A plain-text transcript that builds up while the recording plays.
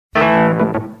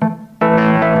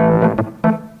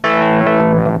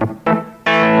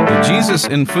Jesus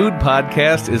in Food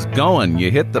podcast is going.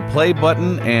 You hit the play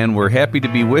button, and we're happy to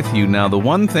be with you. Now, the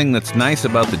one thing that's nice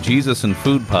about the Jesus in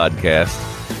Food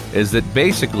podcast is that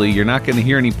basically you're not going to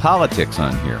hear any politics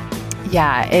on here.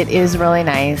 Yeah, it is really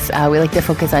nice. We like to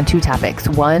focus on two topics.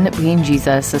 One being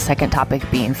Jesus, the second topic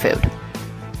being food.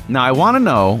 Now, I want to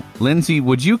know, Lindsay,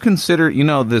 would you consider,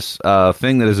 this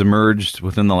thing that has emerged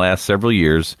within the last several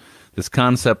years, this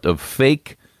concept of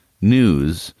fake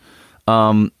news?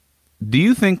 Do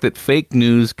you think that fake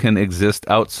news can exist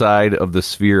outside of the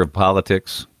sphere of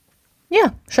politics? Yeah,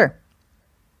 sure.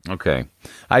 Okay.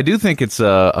 I do think it's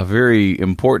a very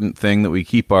important thing that we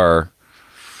keep our,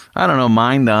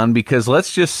 mind on, because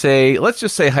let's just say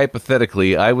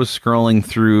hypothetically, I was scrolling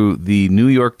through the New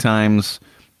York Times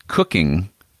cooking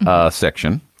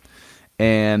section.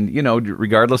 And,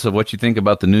 regardless of what you think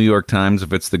about the New York Times,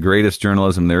 if it's the greatest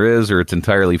journalism there is, or it's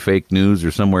entirely fake news, or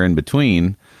somewhere in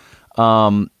between,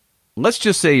 let's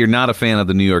just say you're not a fan of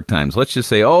the New York Times. Let's just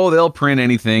say, they'll print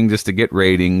anything just to get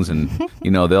ratings, and,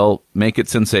 they'll make it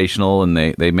sensational, and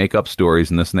they make up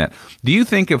stories and this and that. Do you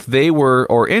think if they were,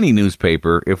 or any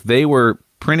newspaper, if they were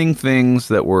printing things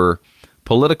that were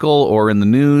political or in the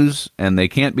news and they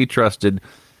can't be trusted,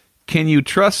 can you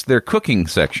trust their cooking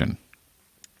section?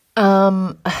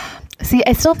 See,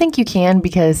 I still think you can,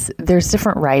 because there's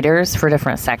different writers for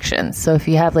different sections. So if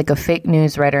you have like a fake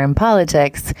news writer in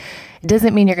politics, it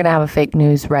doesn't mean you're going to have a fake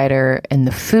news writer in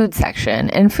the food section.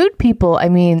 And food people,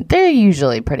 they're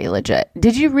usually pretty legit.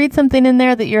 Did you read something in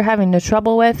there that you're having no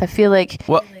trouble with? I feel like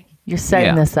you're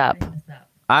setting this up.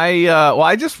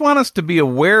 I just want us to be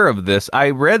aware of this.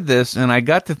 I read this and I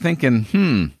got to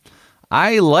thinking,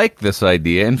 I like this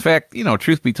idea. In fact,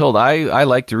 truth be told, I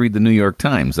like to read the New York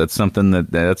Times. That's something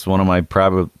that's one of my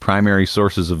primary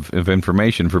sources of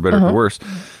information, for better or for worse.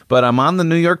 But I'm on the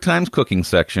New York Times cooking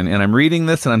section, and I'm reading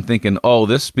this, and I'm thinking,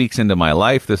 this speaks into my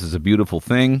life. This is a beautiful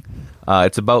thing.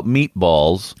 It's about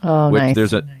meatballs. Oh, which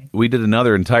nice. We did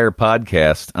another entire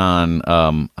podcast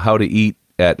on how to eat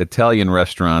at Italian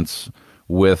restaurants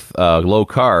with low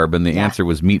carb, and the answer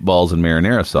was meatballs and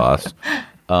marinara sauce.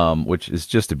 Which is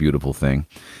just a beautiful thing.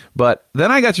 But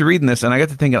then I got to reading this, and I got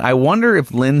to thinking, I wonder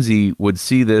if Lindsay would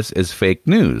see this as fake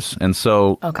news. And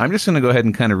so I'm just going to go ahead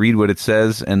and kind of read what it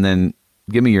says, and then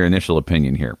give me your initial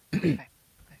opinion here. Okay.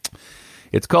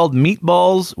 It's called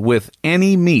Meatballs with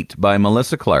Any Meat by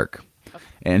Melissa Clark.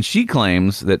 And she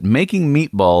claims that making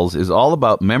meatballs is all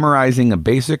about memorizing a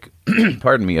basic,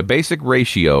 a basic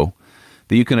ratio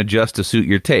that you can adjust to suit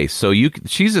your taste. So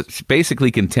she's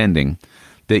basically contending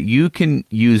that you can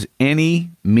use any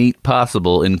meat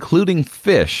possible, including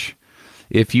fish,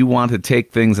 if you want to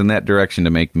take things in that direction to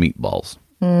make meatballs.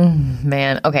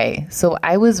 Man, okay. So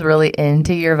I was really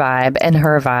into your vibe and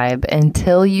her vibe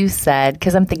until you said,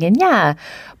 because I'm thinking,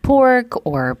 pork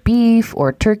or beef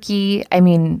or turkey.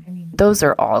 Those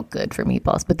are all good for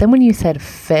meatballs. But then when you said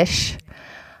fish,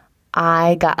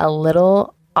 I got a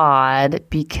little odd,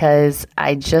 because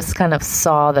I just kind of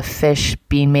saw the fish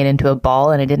being made into a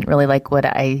ball, and I didn't really like what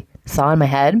I saw in my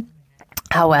head.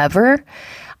 However,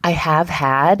 I have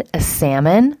had a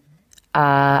salmon.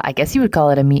 I guess you would call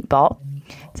it a meatball.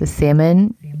 It's a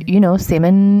salmon,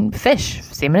 salmon fish,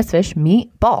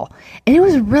 meatball. And it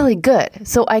was really good.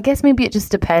 So I guess maybe it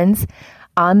just depends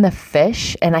on the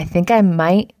fish. And I think I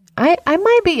might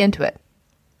be into it.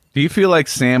 Do you feel like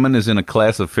salmon is in a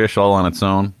class of fish all on its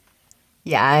own?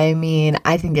 Yeah,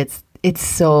 I think it's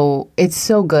so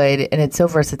good, and it's so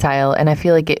versatile, and I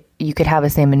feel like you could have a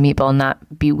salmon meatball and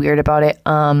not be weird about it.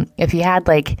 If you had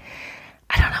I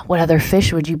don't know, what other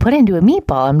fish would you put into a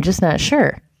meatball? I'm just not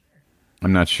sure.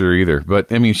 I'm not sure either, but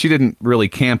she didn't really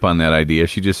camp on that idea.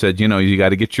 She just said, you got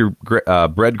to get your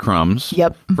breadcrumbs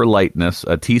for lightness,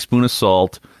 a teaspoon of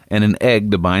salt, and an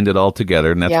egg to bind it all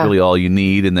together, and that's really all you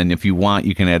need. And then if you want,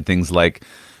 you can add things like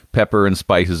pepper and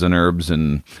spices and herbs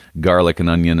and garlic and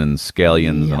onion and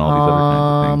scallions and all these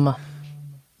other kinds of things.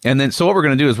 And then, so what we're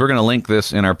going to do is we're going to link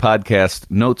this in our podcast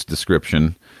notes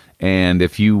description. And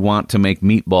if you want to make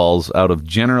meatballs out of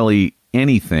generally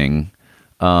anything,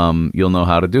 you'll know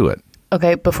how to do it.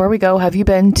 Okay, before we go, have you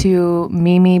been to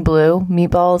Mimi Blue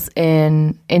Meatballs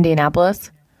in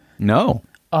Indianapolis? No.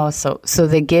 Oh, so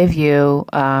they give you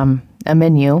a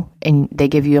menu, and they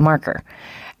give you a marker.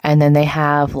 And then they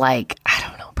have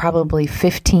probably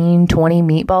 15, 20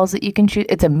 meatballs that you can choose.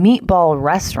 It's a meatball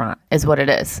restaurant is what it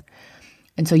is.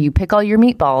 And so you pick all your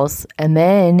meatballs, and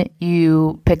then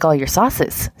you pick all your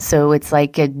sauces. So it's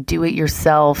like a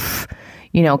do-it-yourself,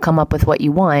 come up with what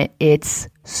you want. It's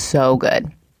so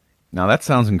good. Now, that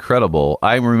sounds incredible.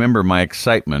 I remember my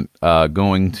excitement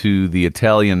going to the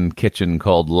Italian kitchen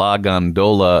called La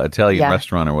Gondola Italian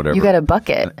restaurant or whatever. You got a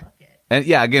bucket. And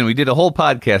yeah, again, we did a whole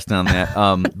podcast on that.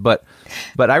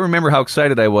 But I remember how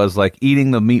excited I was, like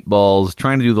eating the meatballs,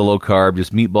 trying to do the low carb,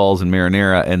 just meatballs and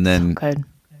marinara, and then Good.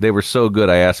 they were so good.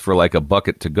 I asked for like a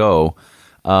bucket to go.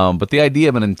 But the idea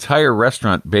of an entire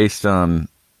restaurant based on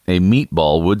a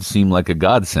meatball would seem like a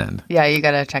godsend. Yeah, you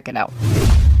got to check it out.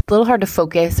 A little hard to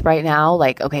focus right now.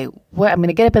 Like, okay, what I'm going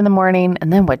to get up in the morning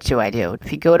and then what do I do?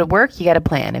 If you go to work, you got a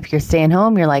plan. If you're staying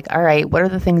home, you're like, all right, what are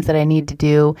the things that I need to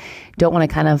do? Don't want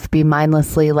to kind of be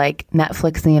mindlessly like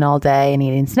Netflixing all day and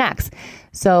eating snacks.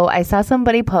 So I saw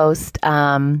somebody post,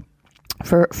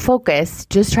 for focus,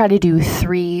 just try to do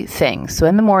 3 things. So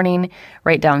in the morning,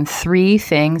 write down 3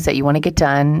 things that you want to get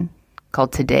done,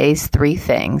 called today's 3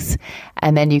 things,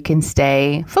 and then you can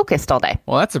stay focused all day.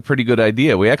 Well, that's a pretty good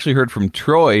idea. We actually heard from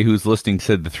Troy, who's listening,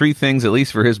 said the 3 things, at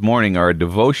least for his morning, are a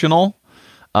devotional,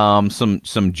 some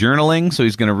journaling. So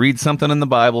he's going to read something in the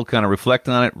Bible, kind of reflect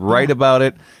on it, write about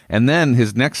it, and then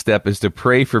his next step is to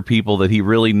pray for people that he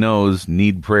really knows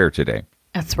need prayer today.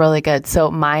 That's really good. So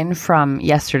mine from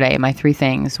yesterday, my 3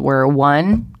 things were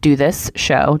 1, do this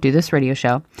radio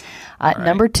show. Right.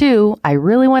 Number 2, I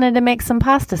really wanted to make some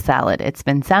pasta salad. It's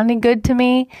been sounding good to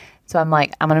me. So I'm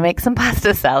like, I'm going to make some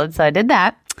pasta salad. So I did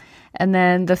that. And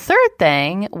then the 3rd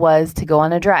thing was to go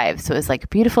on a drive. So it was like a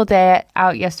beautiful day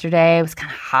out yesterday. It was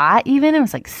kind of hot even. It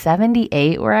was like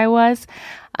 78 where I was.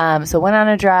 So went on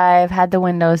a drive, had the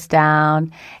windows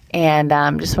down, and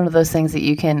just one of those things that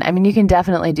you can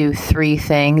definitely do 3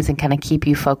 things and kind of keep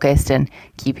you focused and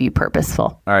keep you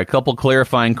purposeful. All right, couple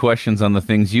clarifying questions on the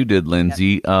things you did,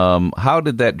 Lindsay. How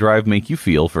did that drive make you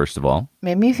feel, first of all?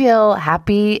 Made me feel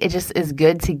happy. It just is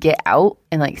good to get out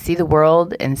and like see the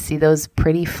world and see those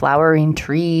pretty flowering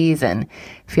trees and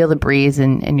feel the breeze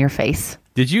in your face.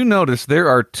 Did you notice there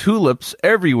are tulips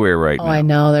everywhere right now? Oh, I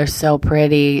know. They're so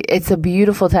pretty. It's a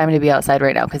beautiful time to be outside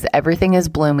right now because everything is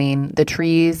blooming. The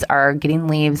trees are getting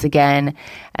leaves again,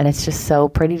 and it's just so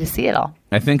pretty to see it all.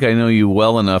 I think I know you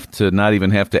well enough to not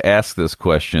even have to ask this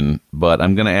question, but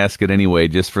I'm going to ask it anyway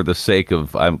just for the sake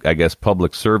of, I guess,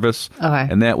 public service. Okay.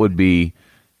 And that would be,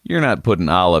 you're not putting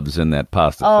olives in that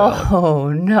pasta salad. Oh,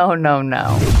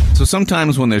 no. So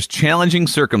sometimes when there's challenging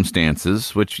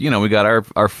circumstances, which, we got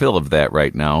our fill of that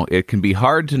right now, it can be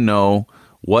hard to know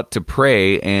what to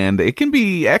pray, and it can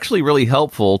be actually really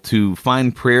helpful to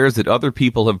find prayers that other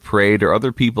people have prayed or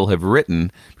other people have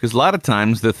written, because a lot of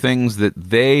times the things that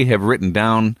they have written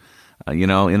down, in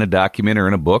a document or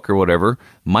in a book or whatever,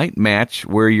 might match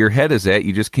where your head is at.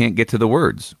 You just can't get to the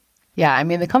words. Yeah,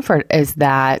 the comfort is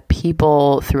that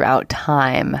people throughout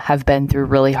time have been through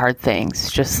really hard things,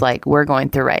 just like we're going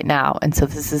through right now. And so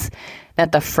this is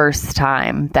not the first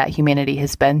time that humanity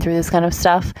has been through this kind of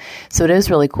stuff. So it is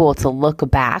really cool to look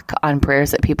back on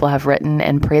prayers that people have written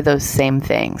and pray those same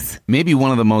things. Maybe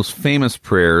one of the most famous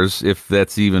prayers, if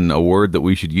that's even a word that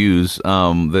we should use,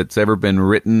 that's ever been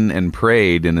written and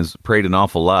prayed and is prayed an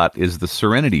awful lot, is the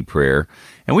Serenity Prayer.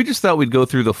 And we just thought we'd go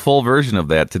through the full version of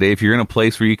that today. If you're in a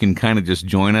place where you can kind of just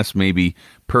join us, maybe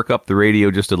perk up the radio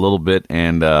just a little bit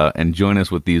and join us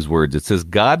with these words. It says,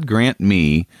 God grant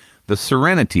me the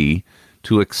serenity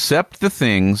to accept the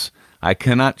things I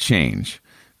cannot change,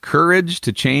 courage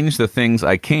to change the things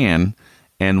I can,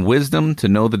 and wisdom to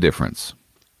know the difference.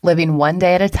 Living one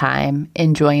day at a time,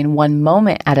 enjoying one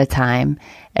moment at a time,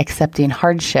 accepting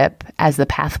hardship as the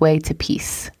pathway to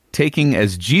peace. Taking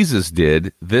as Jesus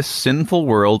did this sinful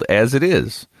world as it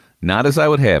is, not as I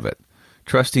would have it,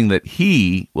 trusting that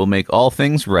He will make all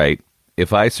things right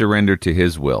if I surrender to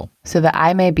His will. So that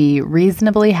I may be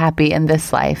reasonably happy in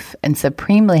this life and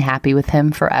supremely happy with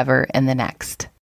Him forever in the next.